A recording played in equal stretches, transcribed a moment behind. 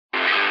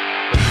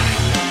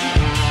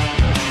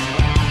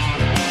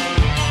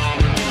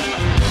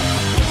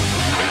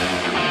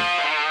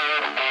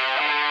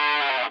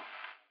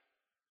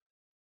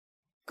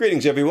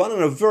Greetings, everyone,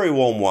 and a very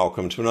warm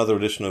welcome to another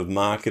edition of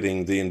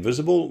Marketing the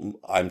Invisible.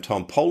 I'm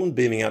Tom Poland,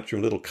 beaming out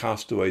from Little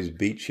Castaways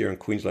Beach here in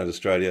Queensland,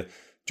 Australia,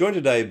 joined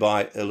today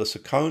by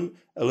Alisa Cohn.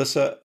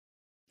 Alisa,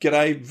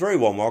 g'day, very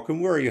warm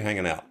welcome. Where are you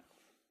hanging out?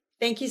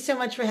 Thank you so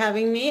much for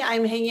having me.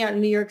 I'm hanging out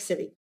in New York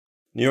City.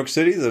 New York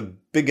City, the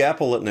Big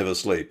Apple that never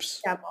sleeps.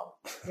 Apple.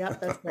 Yeah,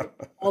 that's right.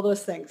 All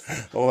those things.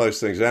 All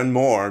those things and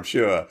more, I'm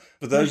sure.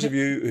 For those of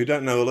you who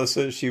don't know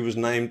Alisa, she was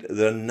named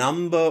the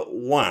number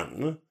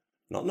one,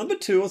 not number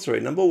two or three,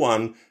 number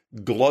one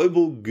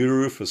global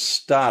guru for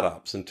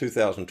startups in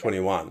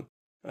 2021.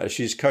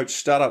 She's coached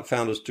startup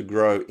founders to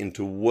grow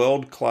into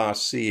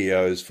world-class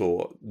CEOs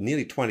for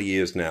nearly 20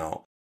 years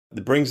now.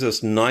 It brings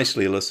us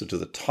nicely, Alisa, to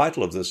the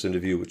title of this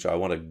interview, which I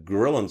want to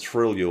grill and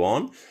thrill you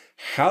on: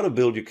 how to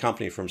build your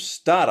company from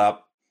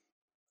startup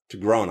to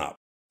grown up.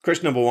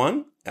 Question number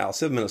one, our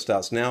 7 minute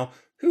starts now.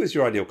 Who is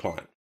your ideal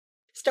client?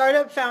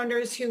 Startup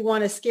founders who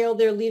want to scale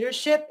their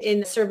leadership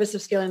in service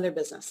of scaling their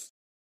business.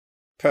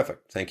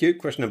 Perfect. Thank you.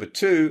 Question number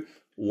two,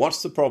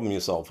 what's the problem you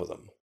solve for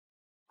them?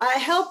 I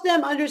help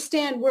them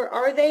understand where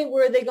are they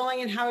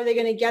going, and how are they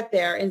going to get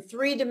there in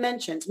 3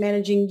 dimensions: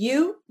 managing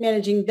you,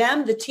 managing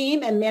them, the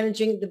team, and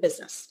managing the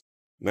business.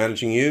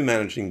 Managing you,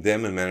 managing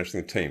them, and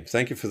managing the team.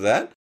 Thank you for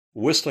that.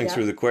 Whistling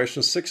through the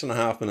questions,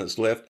 6.5 minutes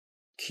left.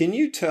 Can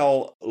you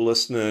tell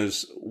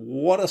listeners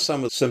what are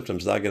some of the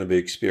symptoms they're going to be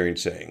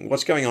experiencing?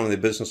 What's going on in their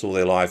business or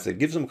their life that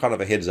gives them kind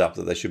of a heads up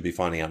that they should be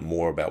finding out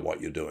more about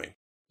what you're doing?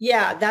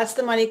 Yeah, that's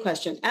the money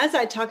question. As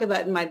I talk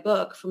about in my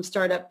book, From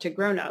Startup to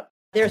Grown Up,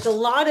 there's a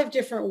lot of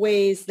different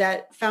ways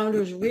that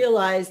founders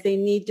realize they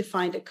need to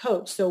find a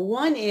coach. So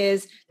one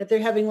is that they're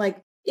having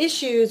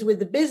issues with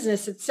the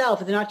business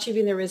itself, if they're not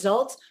achieving their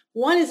results.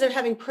 One is they're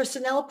having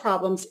personnel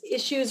problems,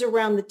 issues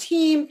around the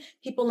team,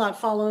 people not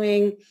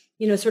following,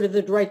 sort of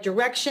the right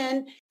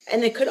direction.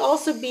 And it could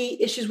also be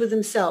issues with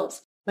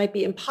themselves. Might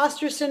be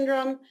imposter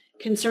syndrome,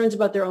 concerns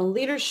about their own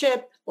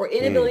leadership, or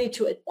inability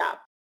to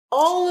adapt.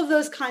 All of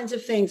those kinds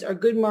of things are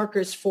good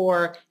markers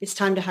for it's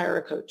time to hire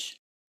a coach.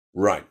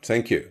 Right.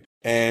 Thank you.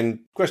 And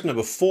question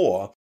number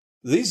 4,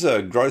 these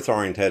are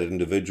growth-oriented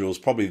individuals,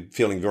 probably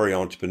feeling very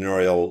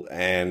entrepreneurial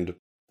and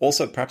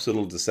also perhaps a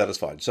little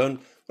dissatisfied. So what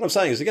I'm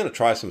saying is they're going to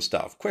try some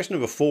stuff. Question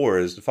number 4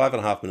 is,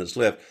 5.5 minutes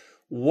left,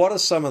 what are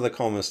some of the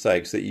common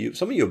mistakes that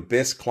some of your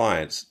best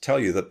clients tell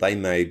you that they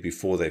made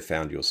before they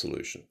found your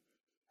solution?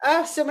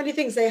 So many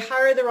things. They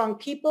hire the wrong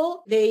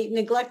people. They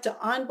neglect to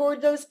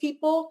onboard those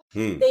people.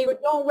 They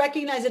don't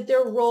recognize that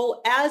their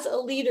role as a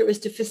leader is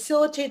to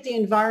facilitate the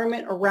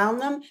environment around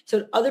them so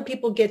that other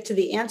people get to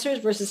the answers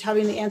versus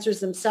having the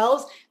answers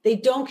themselves. They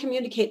don't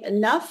communicate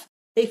enough.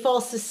 They fall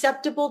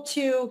susceptible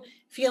to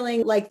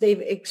feeling like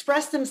they've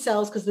expressed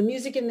themselves because the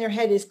music in their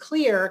head is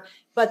clear,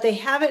 but they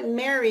haven't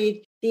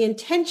married the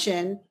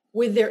intention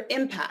with their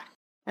impact.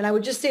 And I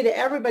would just say to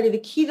everybody, the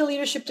key to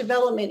leadership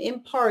development in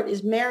part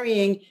is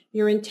marrying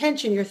your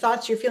intention, your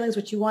thoughts, your feelings,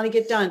 what you want to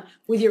get done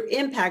with your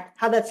impact,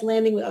 how that's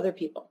landing with other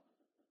people.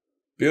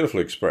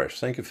 Beautifully expressed.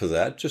 Thank you for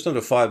that. Just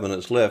under 5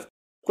 minutes left.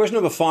 Question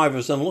number 5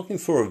 is, I'm looking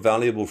for a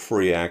valuable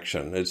free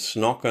action. It's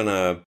not going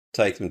to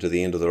take them to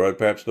the end of the road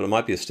perhaps, but it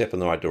might be a step in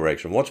the right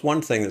direction. What's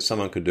one thing that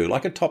someone could do,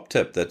 like a top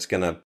tip that's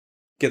going to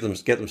get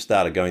them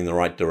started going in the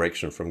right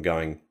direction from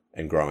going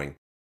and growing?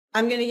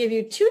 I'm going to give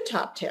you 2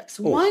 top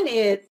tips. One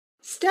is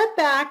step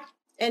back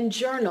and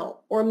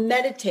journal or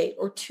meditate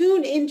or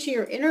tune into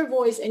your inner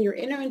voice and your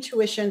inner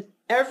intuition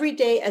every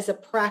day as a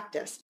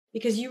practice,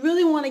 because you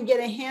really want to get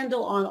a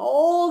handle on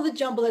all the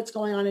jumble that's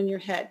going on in your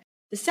head.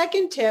 The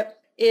second tip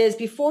is,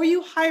 before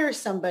you hire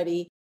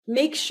somebody,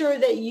 make sure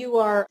that you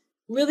are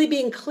really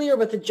being clear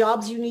about the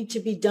jobs you need to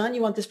be done,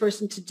 you want this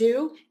person to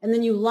do, and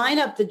then you line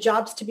up the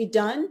jobs to be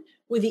done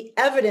with the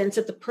evidence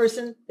that the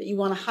person that you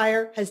want to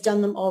hire has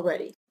done them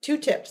already. 2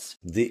 tips.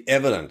 The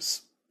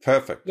evidence.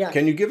 Perfect. Yeah.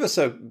 Can you give us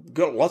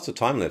got lots of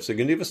time left, so can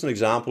you give us an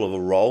example of a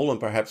role and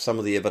perhaps some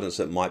of the evidence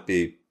that might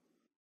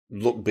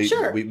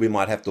Sure. we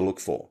might have to look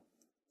for?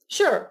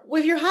 Sure.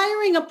 If you're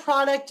hiring a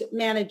product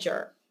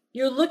manager,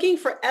 you're looking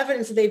for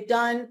evidence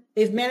that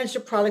they've managed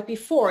a product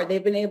before.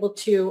 They've been able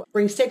to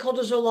bring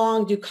stakeholders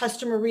along, do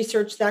customer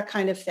research, that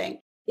kind of thing.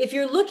 If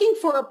you're looking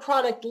for a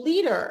product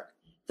leader,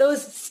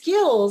 those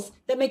skills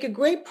that make a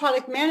great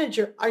product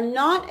manager are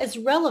not as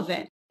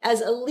relevant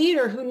as a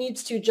leader who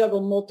needs to juggle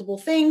multiple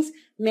things,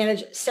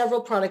 manage several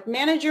product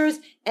managers,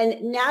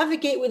 and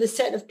navigate with a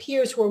set of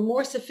peers who are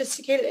more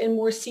sophisticated and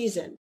more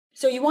seasoned.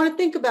 So you want to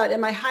think about,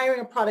 am I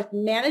hiring a product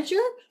manager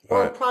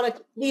or a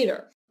product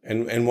leader?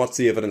 And what's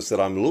the evidence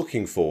that I'm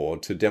looking for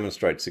to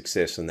demonstrate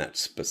success in that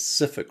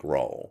specific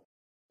role?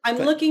 I'm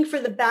looking for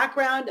the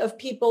background of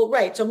people,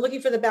 right. So I'm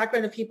looking for the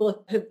background of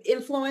people who have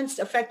influenced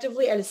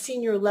effectively at a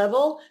senior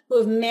level, who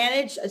have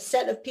managed a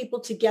set of people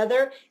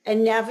together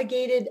and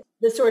navigated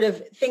the sort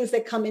of things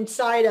that come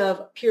inside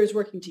of peers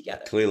working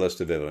together. Clear list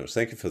of evidence.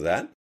 Thank you for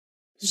that.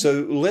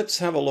 So let's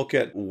have a look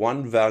at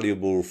one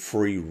valuable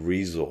free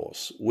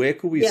resource. Where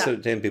could we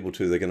send people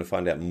to? They're going to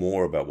find out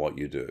more about what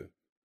you do.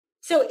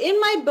 So in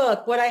my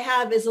book, what I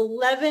have is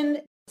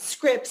 11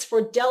 scripts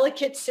for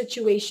delicate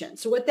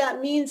situations. So what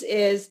that means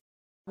is,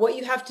 what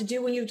you have to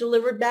do when you've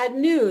delivered bad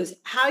news,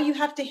 how you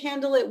have to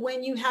handle it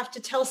when you have to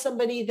tell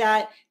somebody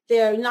that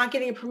they're not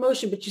getting a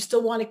promotion, but you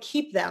still want to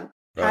keep them,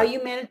 how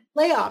you manage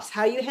layoffs,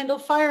 how you handle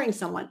firing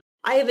someone.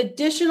 I have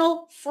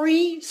additional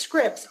free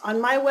scripts on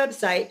my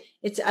website.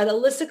 It's at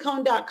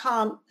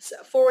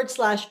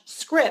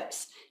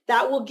alisacohn.com/scripts.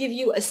 That will give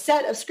you a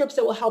set of scripts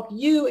that will help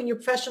you in your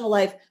professional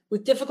life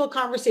with difficult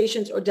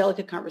conversations or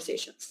delicate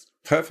conversations.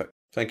 Perfect.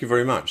 Thank you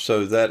very much.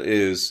 So that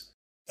is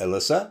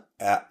Alisa,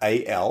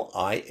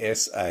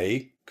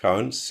 ALISA,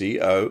 Cohn,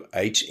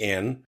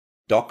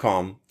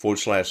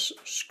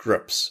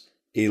 COHN.com/scripts.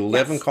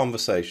 11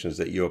 conversations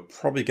that you're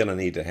probably going to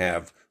need to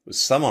have with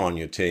someone on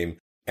your team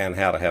and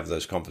how to have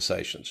those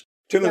conversations.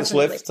 2 minutes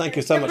left. Thank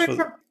you so much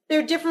for...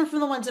 They're different from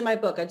the ones in my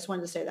book. I just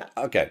wanted to say that.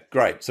 Okay,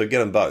 great. So get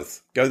them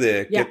both. Go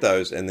there, get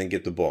those, and then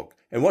get the book.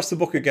 And what's the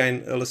book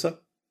again, Alisa?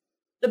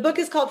 The book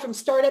is called From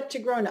Startup to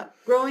Grown Up,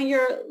 Growing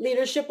Your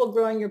Leadership While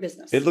Growing Your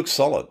Business. It looks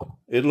solid.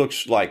 It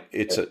looks like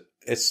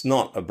it's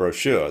not a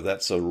brochure.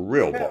 That's a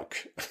real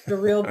book. The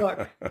real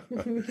book.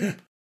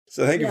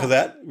 So thank you for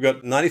that. We've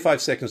got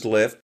 95 seconds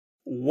left.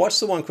 What's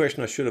the one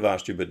question I should have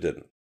asked you but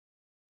didn't?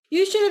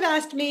 You should have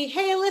asked me,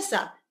 hey,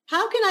 Alisa,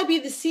 how can I be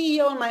the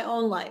CEO in my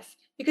own life?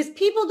 Because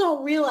people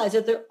don't realize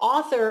that they're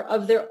author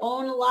of their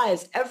own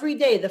lives every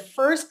day. The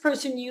first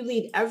person you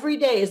lead every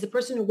day is the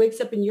person who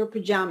wakes up in your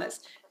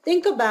pajamas.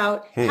 Think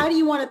about how do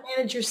you want to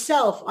manage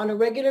yourself on a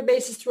regular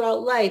basis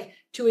throughout life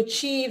to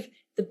achieve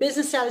the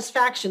business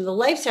satisfaction, the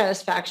life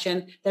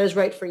satisfaction that is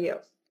right for you.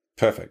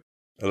 Perfect.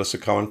 Alisa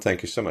Cohn,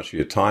 thank you so much for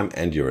your time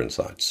and your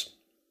insights.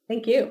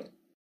 Thank you.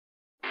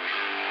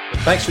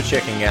 Thanks for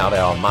checking out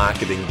our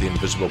Marketing the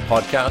Invisible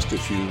podcast.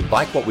 If you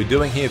like what we're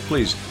doing here,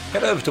 please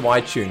head over to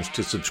iTunes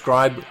to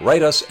subscribe,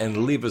 rate us,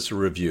 and leave us a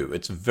review.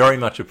 It's very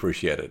much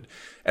appreciated.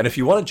 And if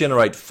you want to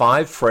generate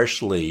 5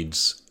 fresh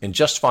leads in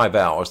just 5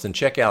 hours, then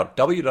check out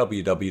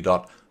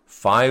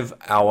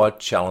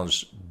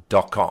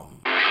www.5hourchallenge.com.